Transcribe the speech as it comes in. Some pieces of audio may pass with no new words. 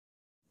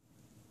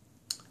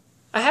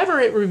I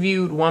haven't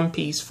reviewed One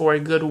Piece for a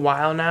good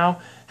while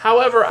now.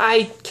 However,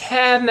 I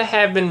kind of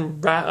have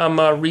been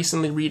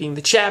recently reading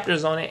the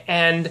chapters on it,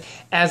 and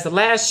as the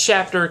last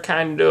chapter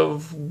kind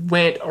of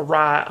went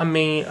awry,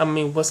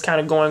 what's kind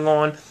of going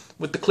on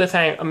with the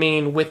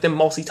cliffhanger? With them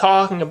mostly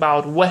talking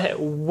about what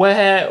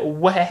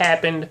had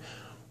happened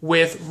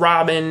with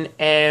Robin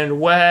and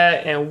what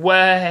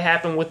had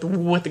happened with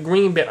the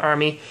Greenbit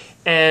Army,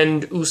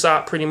 and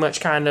Usopp pretty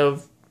much kind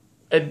of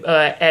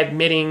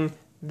admitting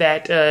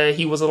that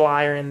he was a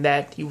liar and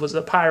that he was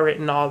a pirate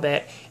and all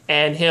that,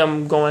 and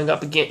him going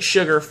up against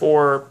Sugar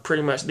for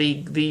pretty much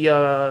the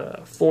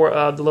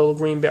Little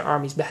Greenbit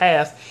Army's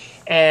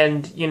behalf,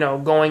 and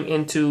going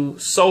into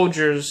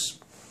Soldier's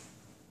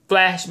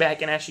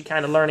flashback and actually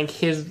kind of learning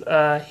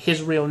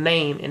his real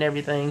name and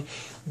everything.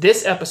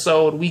 This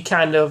episode, we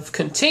kind of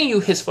continue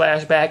his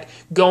flashback,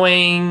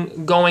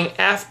 going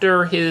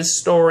after his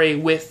story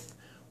with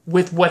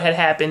what had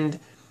happened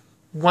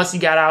once he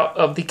got out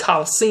of the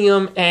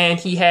Coliseum, and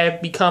he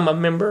had become a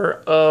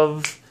member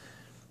of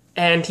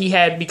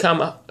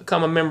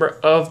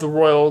the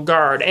Royal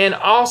Guard. And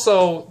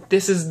also,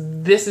 this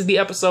is the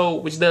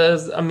episode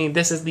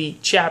this is the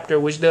chapter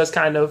which does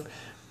kind of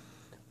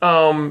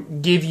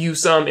give you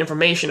some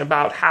information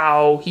about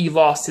how he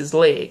lost his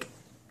leg.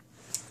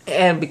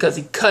 And because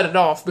he cut it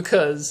off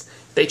because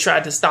they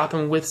tried to stop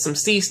him with some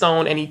sea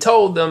stone, and he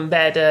told them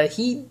that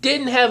he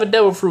didn't have a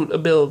devil fruit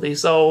ability.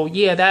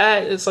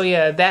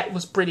 That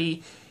was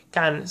pretty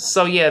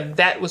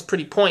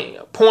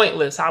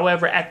pointless.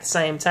 However, at the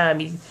same time,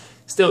 he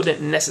still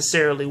didn't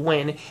necessarily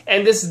win.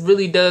 And this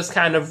really does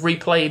kind of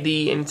replay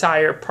the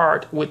entire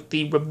part with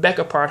the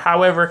Rebecca part.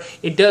 However,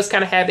 it does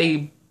kind of have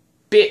a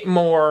bit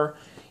more.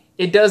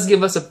 It does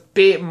give us a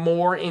bit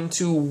more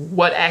into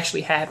what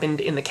actually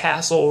happened in the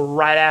castle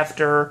right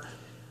after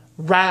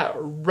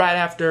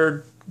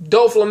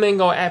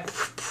Doflamingo had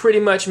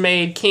pretty much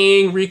made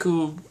King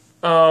Riku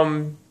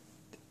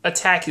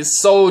attack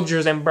his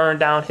soldiers and burn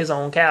down his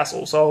own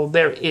castle. So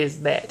there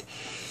is that.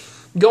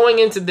 Going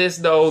into this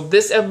though, the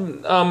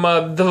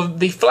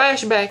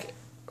flashback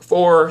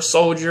for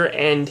Soldier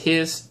and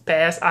his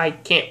past, I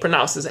can't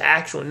pronounce his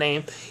actual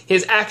name.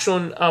 His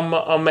actual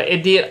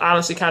it did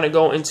honestly kind of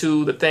go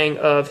into the thing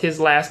of his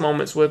last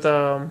moments with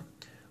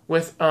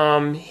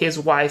his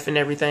wife and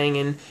everything,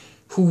 and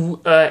who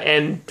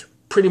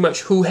pretty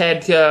much who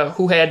had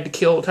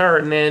killed her,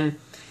 and then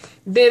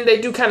they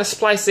do kind of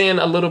splice in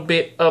a little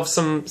bit of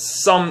some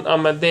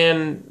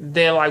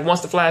then like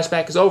once the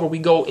flashback is over, we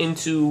go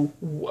into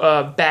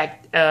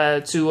back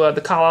to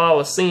the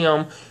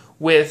Coliseum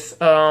with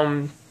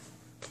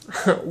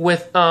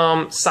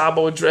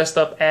Sabo dressed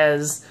up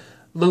as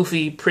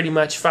Luffy, pretty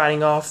much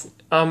fighting off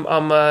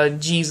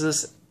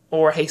Jesus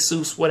or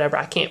Jesus, whatever.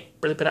 I can't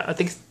really pronounce. I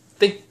think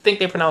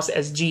they pronounce it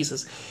as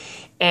Jesus.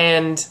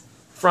 And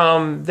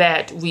from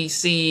that, we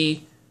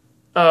see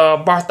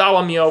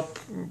Bartholomew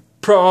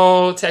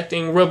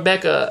protecting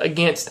Rebecca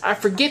against, I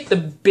forget the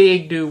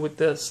big dude with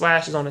the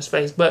slashes on his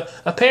face, but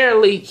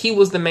apparently he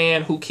was the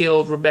man who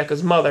killed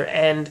Rebecca's mother,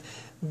 and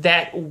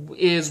that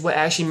is what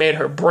actually made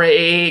her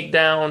break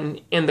down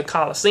in the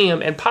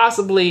Coliseum, and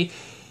possibly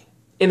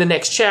in the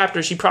next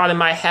chapter, she probably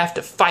might have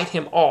to fight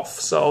him off.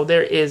 So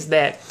there is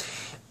that.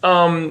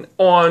 On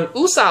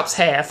Usopp's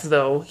half,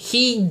 though,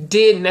 he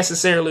did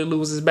necessarily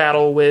lose his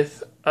battle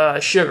with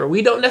Sugar.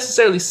 We don't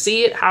necessarily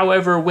see it.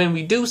 However, when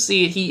we do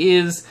see it, he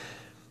is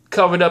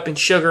covered up in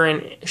sugar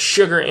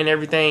and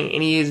everything,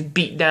 and he is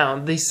beat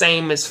down. The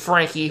same as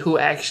Frankie, who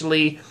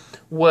actually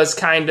was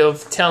kind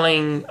of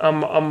telling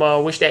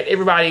which that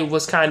everybody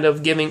was kind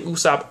of giving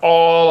Usopp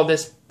all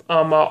this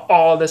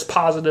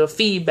positive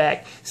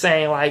feedback,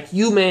 saying like,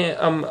 you man,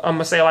 I'm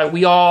gonna say like,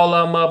 we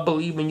all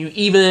believe in you,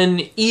 even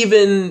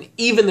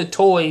the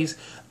toys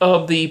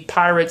of the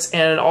pirates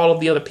and all of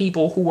the other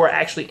people who were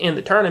actually in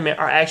the tournament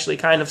are actually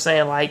kind of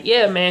saying like,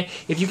 yeah man,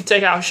 if you can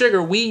take out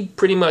Sugar, we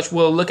pretty much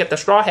will look at the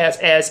Straw Hats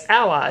as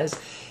allies.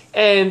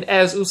 And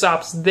as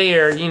Usopp's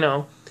there,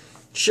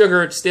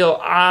 Sugar still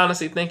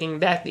honestly thinking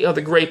that the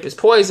other grape is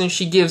poison,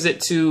 she gives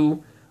it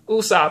to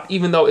Usopp,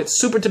 even though it's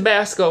super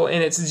Tabasco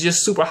and it's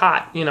just super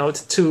hot. It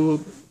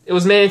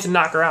was meant to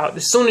knock her out.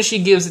 As soon as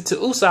she gives it to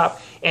Usopp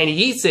and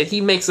he eats it, he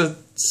makes a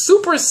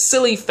super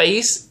silly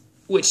face,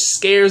 which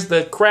scares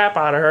the crap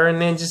out of her and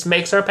then just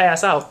makes her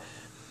pass out.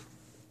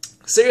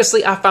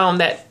 Seriously, I found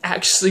that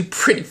actually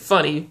pretty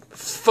funny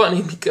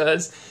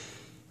because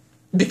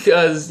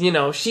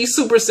she's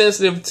super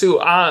sensitive to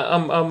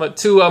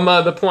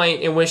the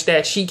point in which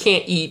that she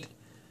can't eat,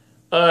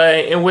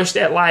 in which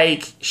that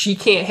like she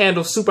can't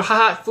handle super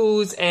hot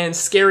foods, and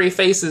scary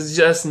faces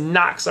just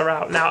knocks her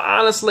out. Now,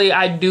 honestly,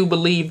 I do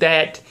believe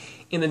that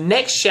in the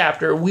next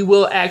chapter we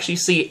will actually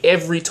see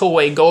every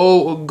toy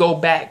go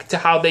back to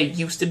how they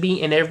used to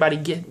be, and everybody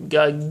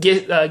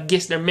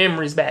gets their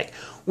memories back.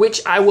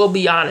 Which I will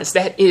be honest,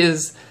 that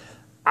is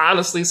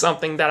honestly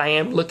something that I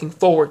am looking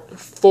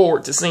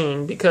forward to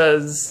seeing,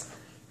 because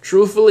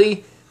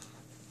truthfully,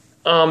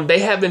 They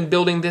have been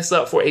building this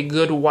up for a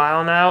good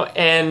while now,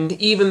 and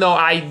even though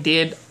I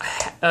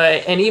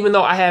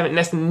haven't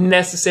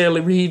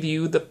necessarily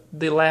reviewed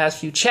the last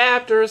few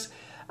chapters,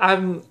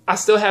 I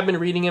still have been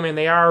reading them, and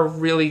they are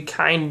really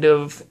kind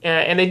of,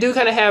 and they do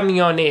kind of have me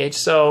on edge.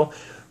 So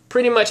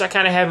pretty much I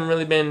kind of haven't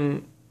really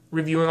been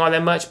reviewing all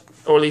that much,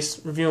 or at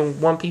least reviewing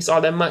One Piece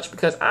all that much,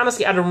 because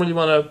honestly I don't really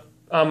want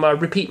to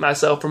repeat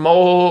myself for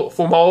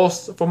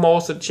most of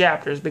the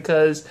chapters,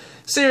 because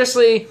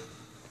seriously,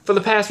 for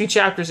the past few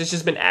chapters, it's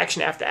just been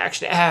action after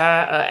action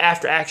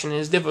after action.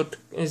 It's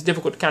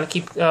difficult to kind of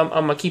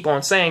keep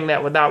on saying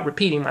that without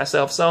repeating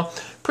myself. So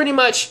pretty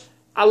much,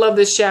 I love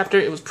this chapter.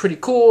 It was pretty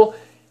cool.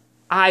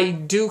 I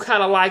do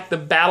kind of like the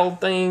battle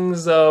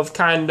things of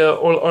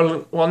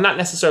well, not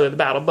necessarily the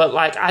battle, but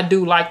like I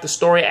do like the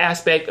story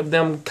aspect of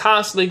them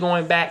constantly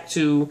going back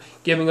to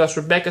giving us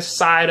Rebecca's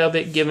side of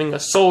it, giving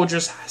us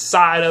Soldier's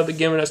side of it,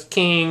 giving us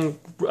King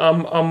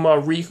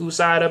Riku's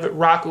side of it,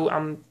 Raku.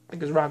 I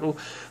think it's Raku,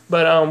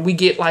 but we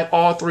get like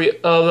all three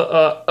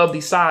of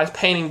these sides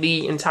painting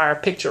the entire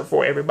picture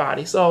for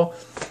everybody. So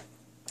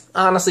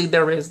honestly,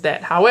 there is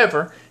that.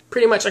 However,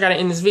 pretty much I gotta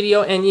end this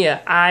video, and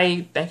yeah,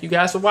 I thank you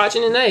guys for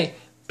watching, and hey,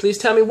 please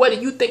tell me what do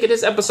you think of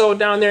this episode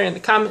down there in the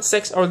comment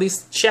section, or at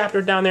least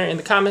chapter down there in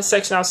the comment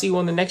section. I'll see you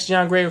on the next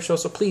John Graver show,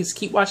 so please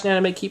keep watching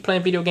anime, keep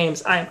playing video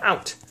games. I am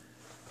out.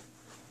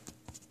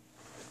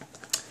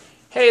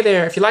 Hey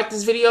there, if you like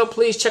this video,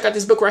 please check out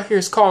this book right here.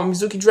 It's called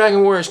Mizuki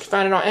Dragon Warriors. You can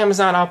find it on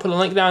Amazon. I'll put a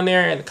link down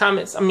there in the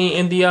comments. In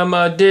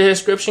the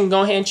description.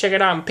 Go ahead and check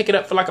it out and pick it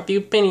up for like a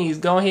few pennies.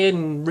 Go ahead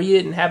and read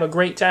it and have a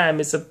great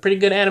time. It's a pretty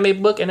good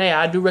anime book, and hey,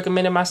 I do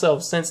recommend it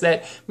myself, since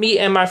that me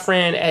and my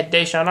friend at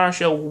Deshawn our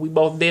show, we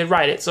both did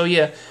write it. So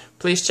yeah,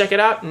 please check it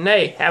out, and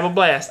hey, have a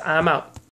blast. I'm out.